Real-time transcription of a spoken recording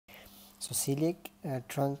So celiac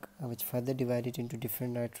trunk which further divided into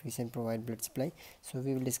different arteries and provide blood supply. So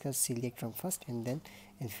we will discuss celiac trunk first and then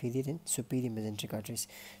inferior and superior mesenteric arteries.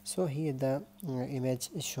 So here the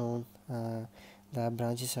image is shown the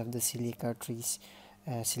branches of the celiac arteries,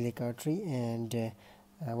 celiac artery, and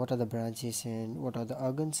what are the branches and what are the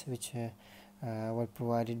organs which were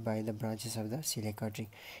provided by the branches of the celiac artery.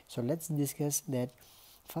 So let's discuss that.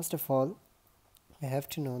 First of all, we have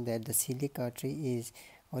to know that the celiac artery is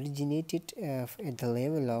originated at the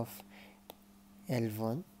level of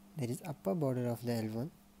L1, that is upper border of the L1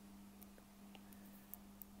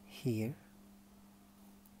 here,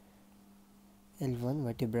 L1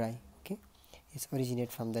 vertebrae, okay, it's originate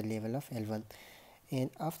from the level of L1, and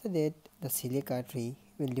after that the celiac artery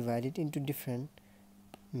will divide it into different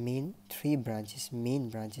main branches.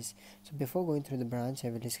 So before going through the branch,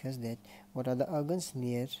 I will discuss that what are the organs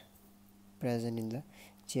near present in the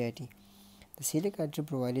GIT. The celiac artery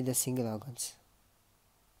provided the single organs.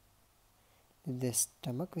 The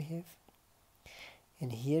stomach we have,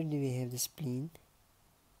 and here we have the spleen,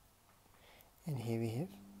 and here we have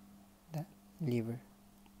the liver.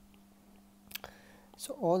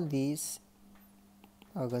 So all these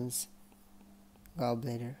organs,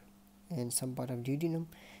 gallbladder and some part of duodenum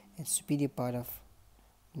and superior part of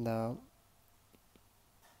the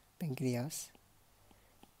pancreas,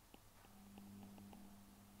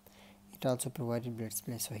 it also provided blood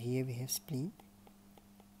supply. So here we have spleen,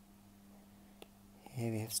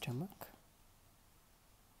 here we have stomach,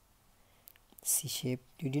 C-shaped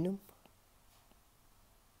duodenum,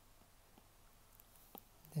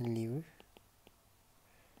 then liver,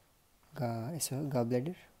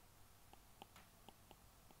 gallbladder,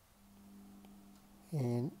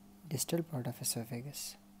 and distal part of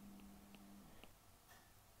esophagus.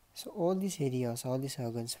 So all these areas, all these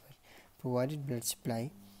organs were provided blood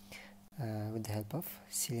supply with the help of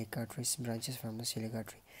celiac arteries, branches from the celiac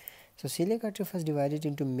artery. So celiac artery first divided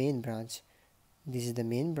into main branch. This is the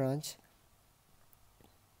main branch.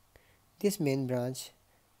 This main branch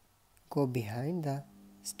go behind the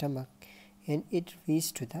stomach and it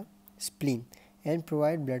reaches to the spleen and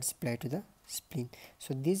provide blood supply to the spleen.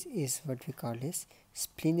 So this is what we call as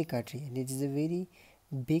splenic artery, and it is a very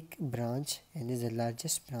big branch and is the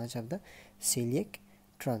largest branch of the celiac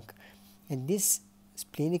trunk. And this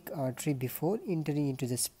splenic artery, before entering into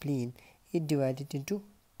the spleen, it divided into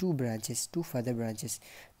two further branches.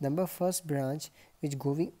 Number first branch which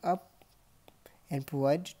going up and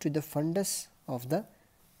provided to the fundus of the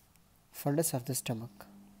stomach.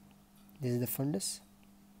 This is the fundus.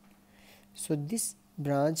 So this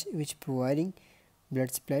branch which providing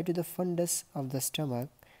blood supply to the fundus of the stomach,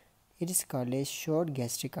 it is called as short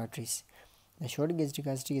gastric arteries. The short gastric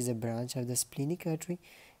artery is a branch of the splenic artery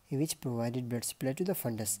which provided blood supply to the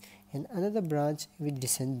fundus, and another branch which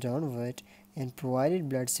descends downward and provided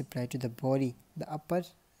blood supply to the body, the upper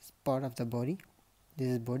part of the body. This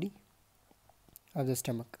is body of the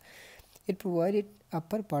stomach. It provided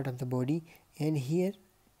upper part of the body, and here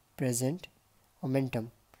present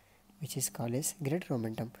omentum, which is called as greater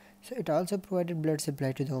omentum. So it also provided blood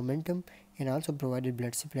supply to the omentum and also provided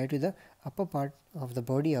blood supply to the upper part of the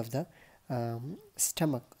body of the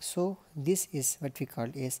stomach. So this is what we call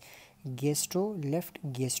as left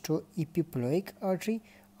gastroepiploic artery,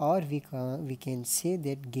 or we can say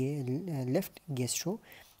that left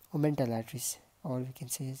gastro-omental arteries, or we can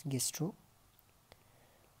say as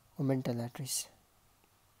gastro-omental arteries,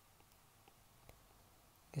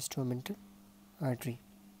 gastro-omental artery.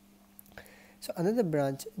 So another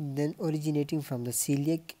branch then originating from the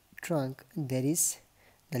celiac trunk, there is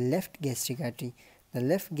the left gastric artery. The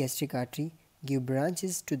left gastric artery give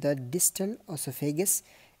branches to the distal esophagus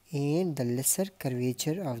and the lesser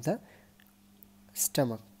curvature of the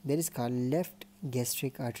stomach. That is called left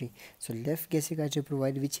gastric artery. So left gastric artery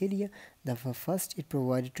provide which area? The first it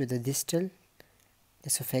provided to the distal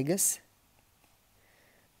esophagus,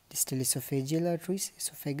 distal esophageal arteries,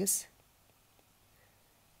 esophagus.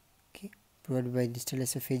 Okay, provided by distal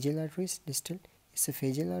esophageal arteries, distal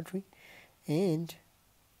esophageal artery, and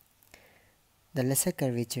the lesser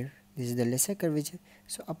curvature. This is the lesser curvature.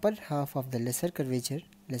 So upper half of the lesser curvature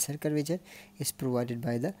is provided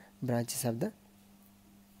by the branches of the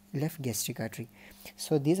left gastric artery.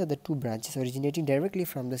 So these are the two branches originating directly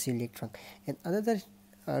from the celiac trunk. And another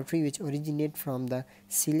artery which originate from the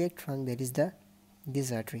celiac trunk, that is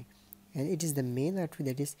this artery, and it is the main artery,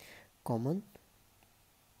 that is common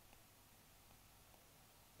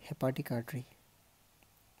hepatic artery.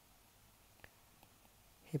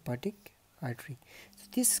 Hepatic artery. So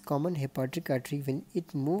this common hepatic artery, when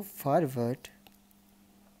it moves forward,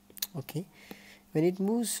 okay, when it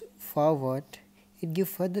moves forward, it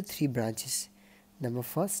gives further three branches, number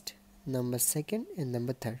first, number second, and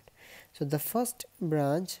number third. So the first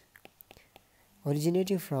branch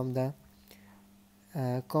originating from the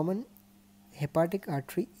common hepatic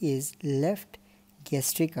artery is left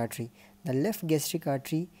gastric artery. The left gastric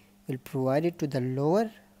artery will provide it to the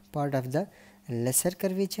lower part of the lesser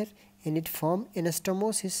curvature, and it form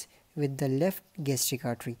anastomosis with the left gastric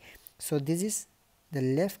artery. So this is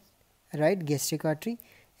the right gastric artery,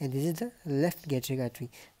 and this is the left gastric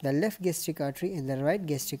artery. The left gastric artery and the right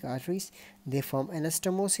gastric arteries, they form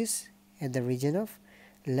anastomosis at the region of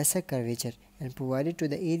lesser curvature and provided to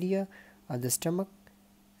the area of the stomach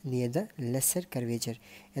near the lesser curvature.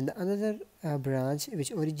 And the another branch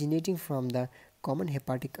which originating from the common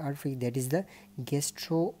hepatic artery, that is the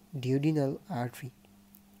gastroduodenal artery.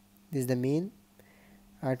 This is the main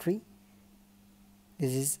artery.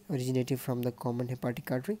 This is originating from the common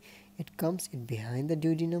hepatic artery. It comes in behind the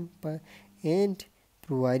duodenum and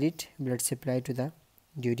provided blood supply to the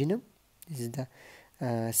duodenum. This is the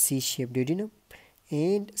C-shaped duodenum,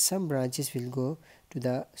 and some branches will go to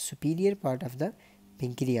the superior part of the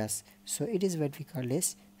pancreas. So it is what we call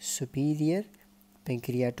as superior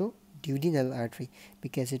pancreatoduodenal artery,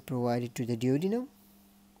 because it provided to the duodenum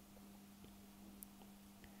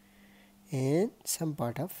and some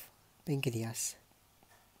part of pancreas.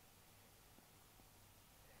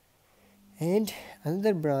 And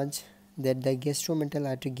another branch, that the gastromental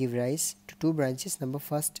artery give rise to two branches. Number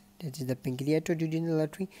first, that is the pancreatoduodenal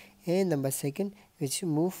artery, and number second, which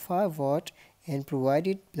move forward and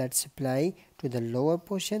provided blood supply to the lower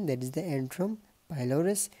portion, that is the antrum,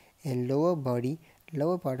 pylorus, and lower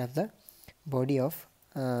part of the body of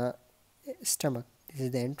stomach. This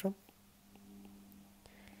is the antrum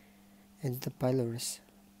and the pylorus.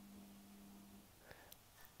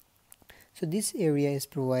 So this area is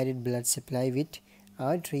provided blood supply with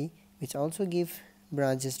artery, which also give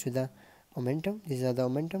branches to the omentum. These are the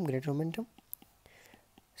omentum, greater omentum.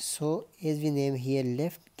 So as we name here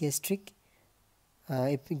left gastric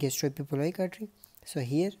gastroepiploic artery, so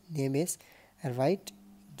here name is right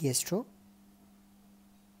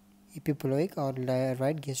gastroepiploic or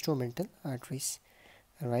right gastroomental arteries.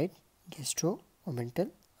 Right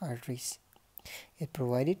gastroomental arteries. It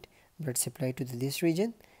provided blood supply to this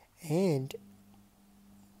region and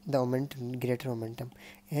the omentum, greater omentum,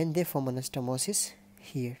 and they form anastomosis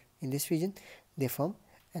here in this region. They form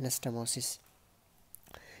anastomosis.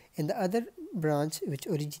 And the other branch which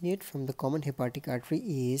originate from the common hepatic artery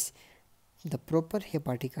is the proper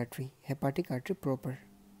hepatic artery proper.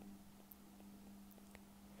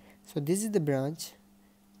 So this is the branch,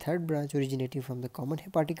 third branch originating from the common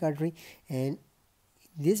hepatic artery, and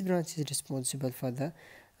this branch is responsible for the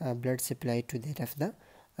blood supply to that of the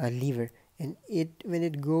liver, and when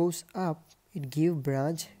it goes up, it give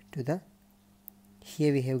branch to the,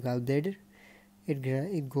 here we have gallbladder,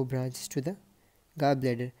 it go branches to the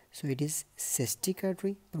gallbladder. So it is cystic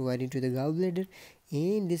artery providing to the gallbladder,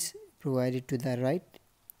 and this provided to the right,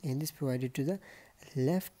 and this provided to the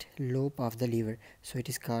left lobe of the liver. So it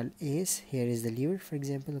is called as, here is the liver for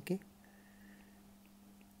example, okay,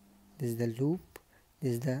 this is the loop,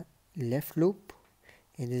 this is the left loop,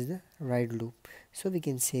 and this is the right loop. So we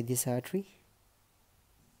can say this artery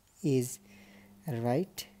is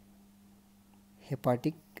right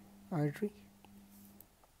hepatic artery,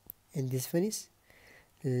 and this one is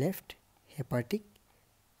left hepatic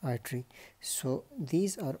artery. So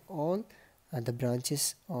these are all the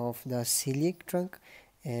branches of the celiac trunk,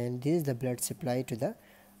 and this is the blood supply to the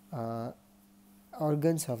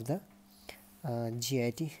organs of the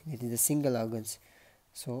GIT, that is the single organs.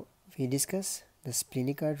 So we discuss the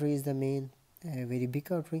splenic artery is the main very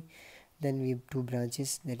big artery. Then we have two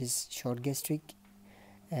branches, that is short gastric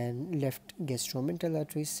and left gastromental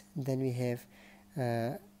arteries. Then we have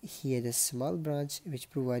here the small branch which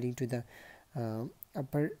providing to the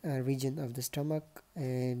upper region of the stomach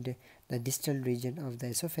and the distal region of the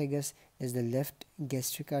esophagus is the left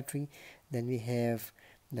gastric artery. Then we have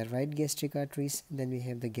the right gastric arteries. Then we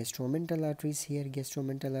have the gastromental arteries, here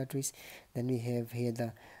gastromental arteries. Then we have here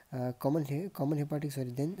the common hepatic,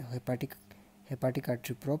 sorry, then hepatic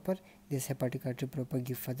artery proper. This hepatic artery proper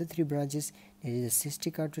give further three branches. There is a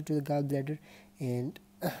cystic artery to the gallbladder, and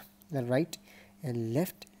the right and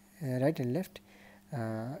left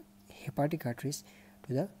hepatic arteries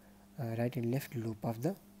to the right and left loop of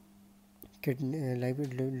the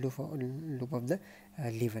loop of the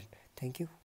liver. Thank you.